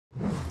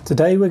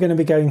Today we're going to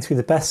be going through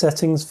the best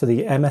settings for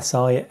the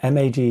MSI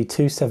MAG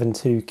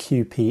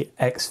 272QP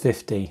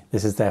X50.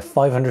 This is their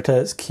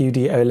 500Hz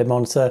QD-OLED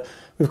monitor.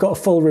 We've got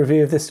a full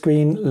review of this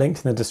screen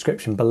linked in the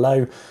description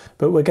below,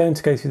 but we're going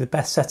to go through the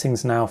best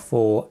settings now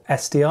for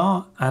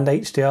SDR and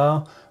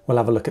HDR. We'll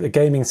have a look at the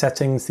gaming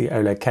settings, the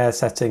OLED care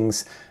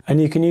settings,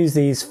 and you can use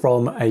these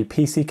from a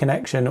PC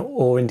connection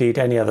or indeed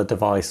any other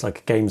device like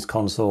a games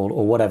console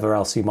or whatever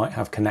else you might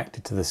have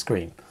connected to the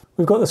screen.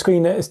 We've got the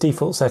screen at its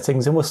default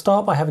settings, and we'll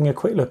start by having a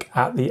quick look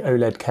at the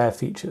OLED care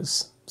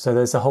features. So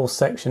there's a whole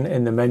section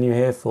in the menu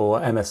here for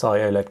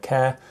MSI OLED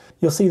care.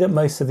 You'll see that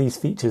most of these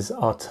features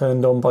are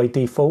turned on by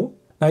default.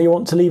 Now you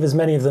want to leave as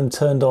many of them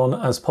turned on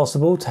as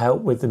possible to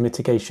help with the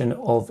mitigation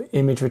of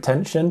image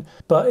retention,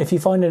 but if you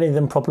find any of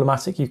them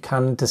problematic, you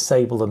can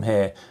disable them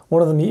here.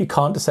 One of them that you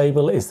can't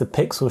disable is the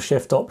pixel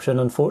shift option,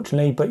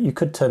 unfortunately, but you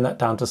could turn that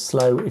down to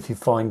slow if you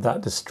find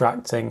that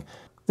distracting.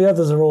 The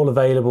others are all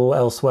available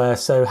elsewhere,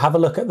 so have a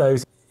look at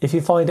those. If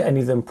you find any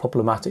of them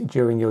problematic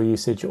during your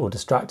usage or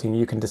distracting,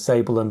 you can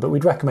disable them, but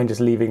we'd recommend just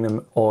leaving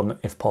them on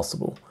if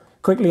possible.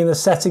 Quickly in the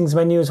settings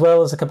menu as well,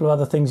 there's a couple of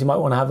other things you might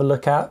want to have a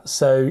look at.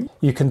 So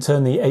you can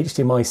turn the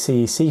HDMI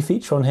CEC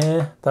feature on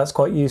here. That's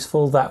quite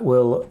useful. That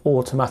will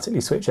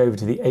automatically switch over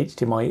to the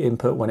HDMI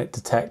input when it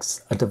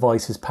detects a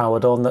device is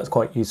powered on. That's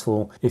quite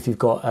useful if you've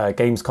got a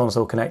games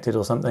console connected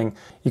or something.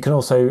 You can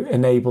also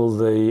enable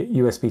the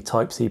USB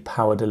Type-C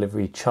power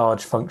delivery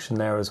charge function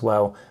there as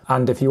well.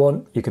 And if you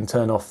want, you can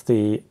turn off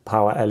the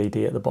power LED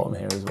at the bottom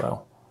here as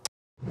well.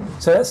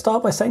 So let's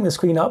start by setting the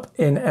screen up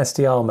in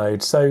SDR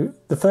mode. So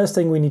the first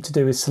thing we need to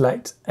do is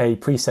select a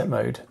preset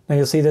mode. Now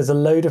you'll see there's a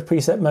load of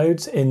preset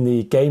modes in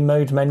the game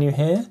mode menu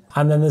here,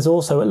 and then there's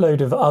also a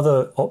load of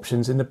other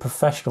options in the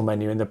professional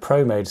menu in the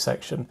pro mode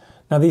section.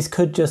 Now these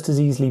could just as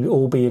easily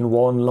all be in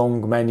one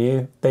long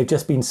menu. They've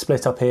just been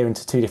split up here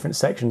into two different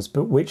sections,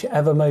 but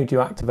whichever mode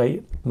you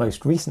activate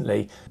most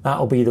recently,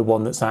 that'll be the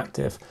one that's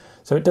active.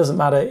 So it doesn't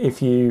matter if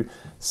you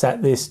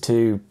set this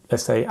to,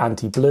 let's say,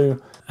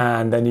 anti-blue,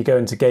 and then you go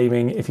into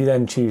gaming. If you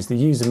then choose the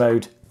user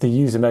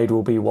mode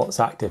will be what's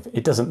active.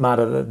 It doesn't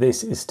matter that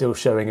this is still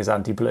showing as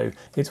anti-blue.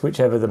 It's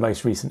whichever the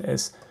most recent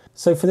is.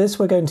 So for this,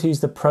 we're going to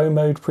use the Pro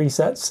mode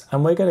presets,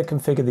 and we're going to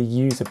configure the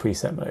user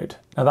preset mode.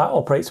 Now that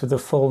operates with the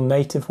full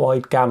native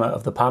wide gamut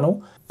of the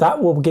panel.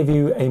 That will give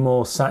you a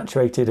more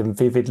saturated and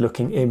vivid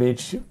looking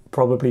image,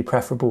 probably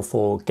preferable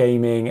for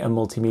gaming and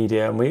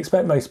multimedia, and we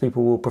expect most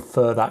people will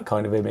prefer that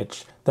kind of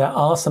image. There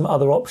are some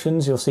other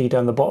options you'll see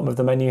down the bottom of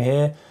the menu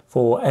here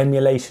for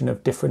emulation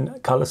of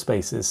different color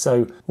spaces,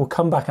 so we'll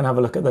come back and have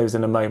a look at those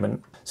in a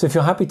moment. So if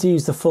you're happy to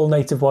use the full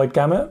native wide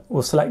gamut,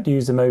 we'll select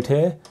user mode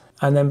here,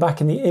 and then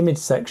back in the image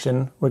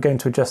section, we're going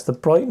to adjust the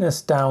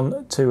brightness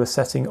down to a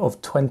setting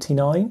of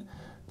 29.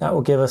 That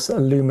will give us a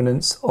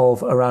luminance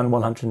of around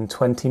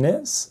 120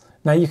 nits.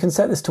 Now you can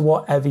set this to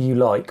whatever you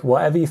like,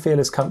 whatever you feel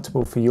is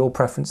comfortable for your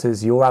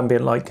preferences, your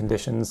ambient light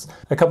conditions.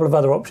 A couple of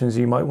other options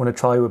you might want to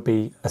try would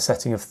be a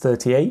setting of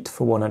 38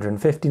 for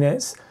 150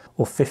 nits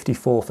or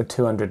 54 for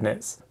 200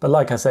 nits. But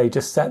like I say,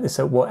 just set this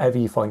at whatever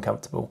you find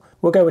comfortable.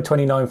 We'll go with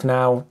 29 for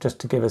now, just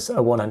to give us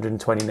a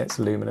 120 nits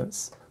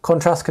luminance.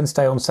 Contrast can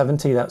stay on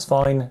 70, that's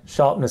fine.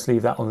 Sharpness,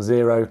 leave that on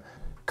 0.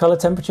 Color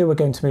temperature, we're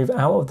going to move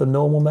out of the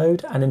normal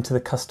mode and into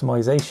the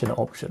customization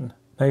option.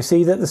 Now you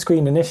see that the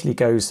screen initially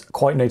goes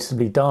quite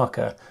noticeably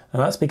darker,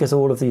 and that's because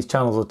all of these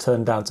channels are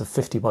turned down to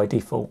 50 by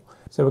default.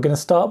 So we're going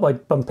to start by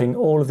bumping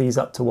all of these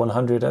up to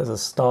 100 as a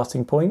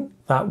starting point.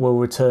 That will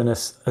return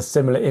us a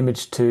similar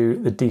image to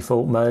the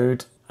default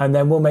mode, and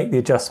then we'll make the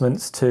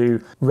adjustments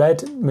to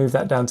red, move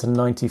that down to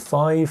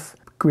 95,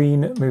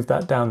 green, move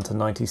that down to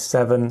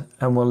 97,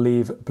 and we'll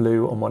leave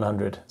blue on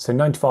 100. So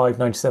 95,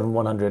 97,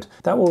 100.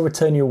 That will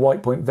return you a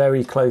white point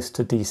very close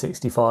to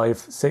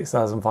D65,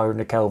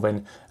 6500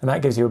 Kelvin, and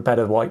that gives you a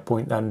better white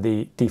point than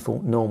the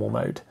default normal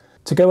mode.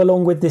 To go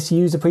along with this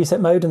user preset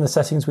mode and the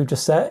settings we've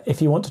just set,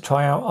 if you want to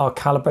try out our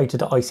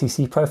calibrated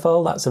ICC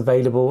profile, that's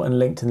available and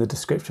linked in the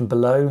description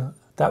below.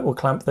 That will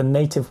clamp the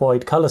native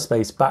wide color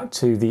space back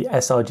to the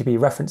sRGB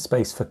reference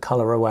space for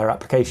color aware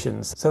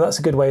applications. So that's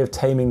a good way of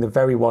taming the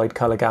very wide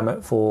color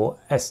gamut for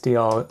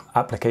SDR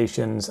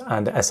applications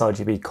and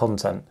sRGB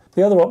content.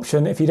 The other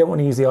option, if you don't want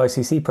to use the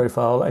ICC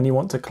profile and you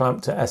want to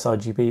clamp to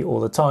sRGB all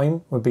the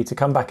time, would be to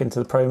come back into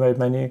the Pro mode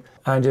menu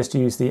and just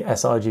use the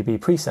sRGB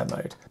preset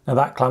mode. Now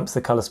that clamps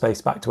the color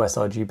space back to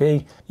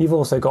sRGB. You've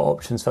also got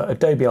options for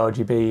Adobe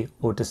RGB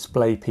or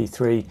Display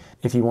P3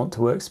 if you want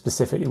to work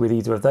specifically with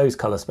either of those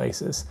color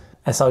spaces.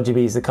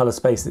 sRGB is the color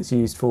space that's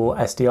used for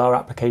SDR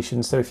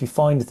applications, so if you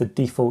find the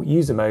default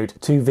user mode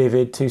too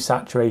vivid, too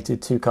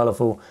saturated, too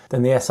colorful,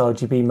 then the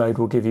sRGB mode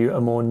will give you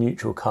a more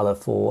neutral color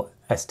for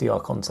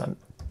SDR content.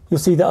 You'll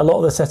see that a lot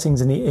of the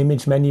settings in the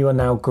image menu are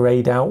now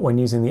grayed out when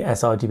using the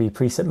sRGB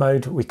preset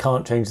mode. We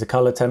can't change the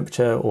color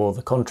temperature or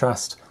the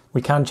contrast.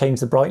 We can change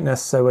the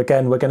brightness, so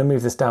again we're going to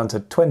move this down to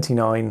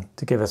 29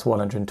 to give us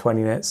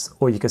 120 nits,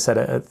 or you could set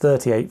it at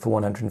 38 for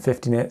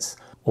 150 nits,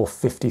 or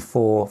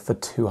 54 for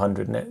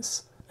 200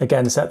 nits.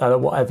 Again, set that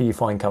at whatever you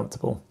find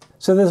comfortable.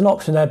 So there's an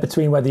option there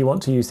between whether you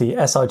want to use the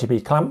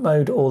sRGB clamp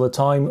mode all the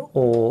time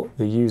or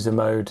the user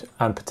mode,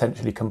 and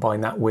potentially combine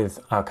that with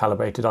our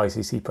calibrated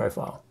ICC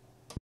profile.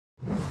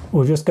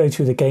 We'll just go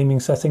through the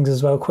gaming settings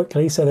as well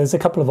quickly. So there's a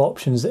couple of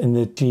options in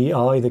the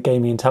GI, the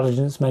Gaming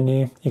Intelligence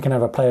menu. You can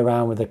have a play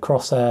around with the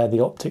crosshair,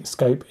 the optic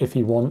scope if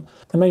you want.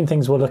 The main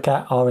things we'll look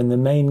at are in the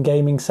main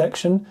gaming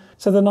section.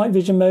 So the night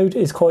vision mode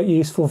is quite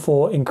useful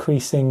for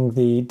increasing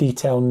the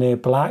detail near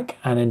black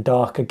and in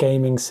darker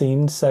gaming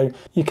scenes. So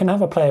you can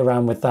have a play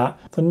around with that.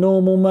 The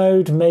normal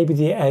mode, maybe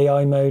the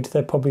AI mode,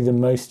 they're probably the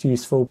most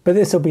useful, but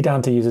this will be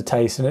down to user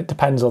taste and it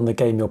depends on the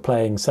game you're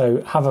playing.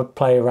 So have a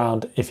play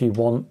around if you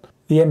want.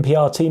 The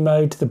MPRT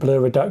mode, the blur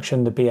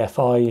reduction, the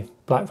BFI,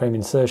 black frame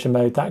insertion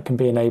mode, that can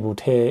be enabled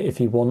here if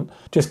you want.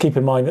 Just keep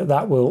in mind that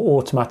that will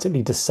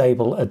automatically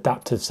disable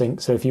adaptive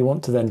sync. So if you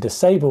want to then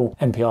disable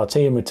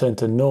MPRT and return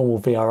to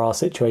normal VRR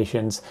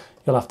situations,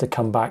 you'll have to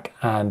come back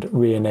and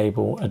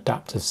re-enable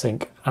adaptive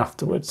sync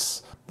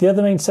afterwards. The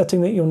other main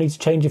setting that you'll need to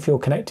change if you're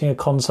connecting a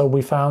console,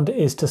 we found,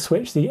 is to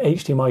switch the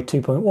HDMI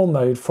 2.1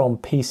 mode from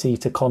PC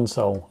to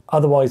console.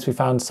 Otherwise, we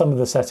found some of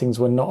the settings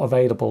were not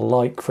available,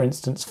 like for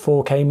instance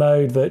 4K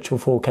mode, virtual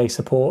 4K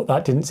support.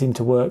 That didn't seem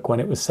to work when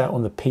it was set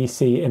on the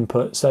PC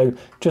input, so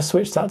just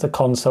switch that to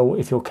console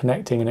if you're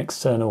connecting an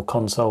external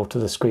console to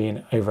the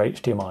screen over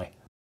HDMI.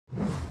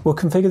 We'll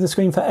configure the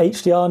screen for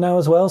HDR now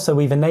as well. So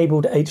we've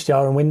enabled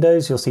HDR in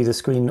Windows. You'll see the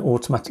screen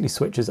automatically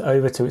switches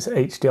over to its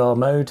HDR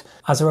mode.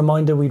 As a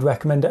reminder, we'd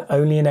recommend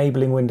only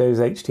enabling Windows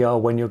HDR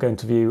when you're going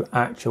to view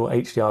actual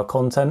HDR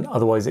content.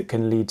 Otherwise it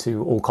can lead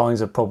to all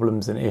kinds of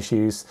problems and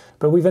issues.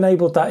 But we've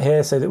enabled that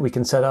here so that we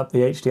can set up the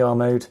HDR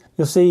mode.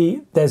 You'll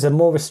see there's a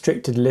more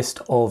restricted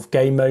list of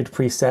game mode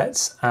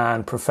presets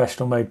and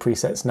professional mode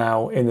presets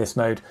now in this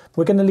mode.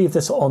 We're going to leave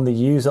this on the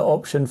user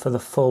option for the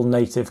full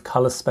native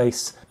color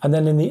space. And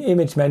then in the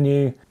image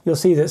menu, you'll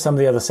see that some of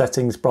the other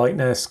settings,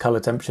 brightness, color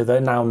temperature, they're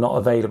now not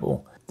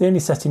available. The only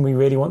setting we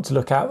really want to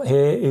look at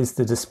here is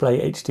the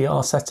display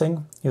HDR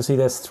setting. You'll see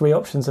there's three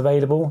options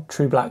available: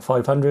 True Black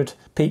 500,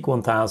 Peak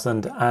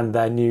 1000, and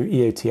their new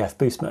EOTF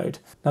boost mode.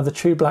 Now the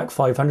True Black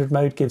 500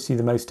 mode gives you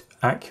the most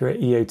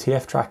accurate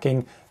EOTF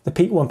tracking. The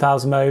Peak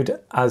 1000 mode,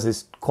 as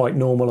is quite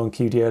normal on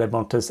QD-OLED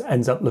monitors,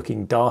 ends up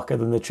looking darker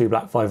than the True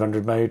Black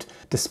 500 mode,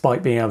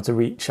 despite being able to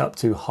reach up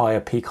to higher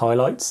peak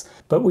highlights.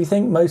 But we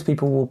think most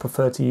people will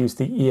prefer to use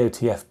the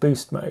EOTF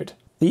boost mode.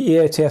 The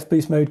EOTF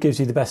boost mode gives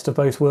you the best of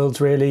both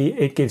worlds really.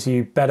 It gives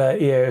you better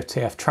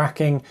EOTF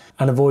tracking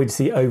and avoids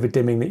the over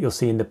dimming that you'll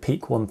see in the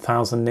Peak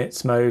 1000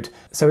 nits mode.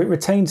 So it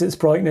retains its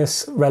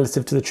brightness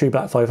relative to the True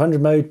Black 500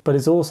 mode, but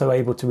is also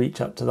able to reach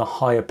up to the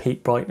higher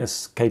peak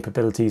brightness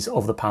capabilities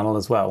of the panel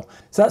as well.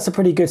 So that's a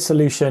pretty good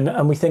solution,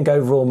 and we think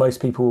overall most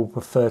people will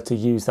prefer to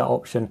use that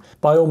option.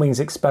 By all means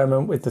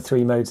experiment with the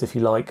three modes if you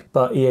like,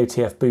 but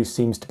EOTF boost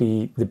seems to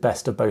be the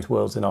best of both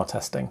worlds in our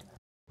testing.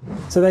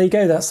 So there you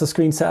go, that's the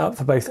screen setup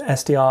for both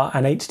SDR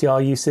and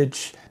HDR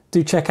usage.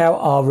 Do check out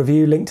our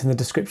review linked in the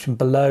description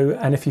below,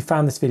 and if you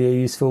found this video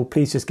useful,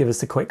 please just give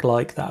us a quick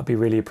like, that would be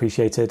really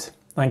appreciated.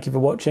 Thank you for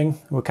watching,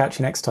 we'll catch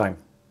you next time.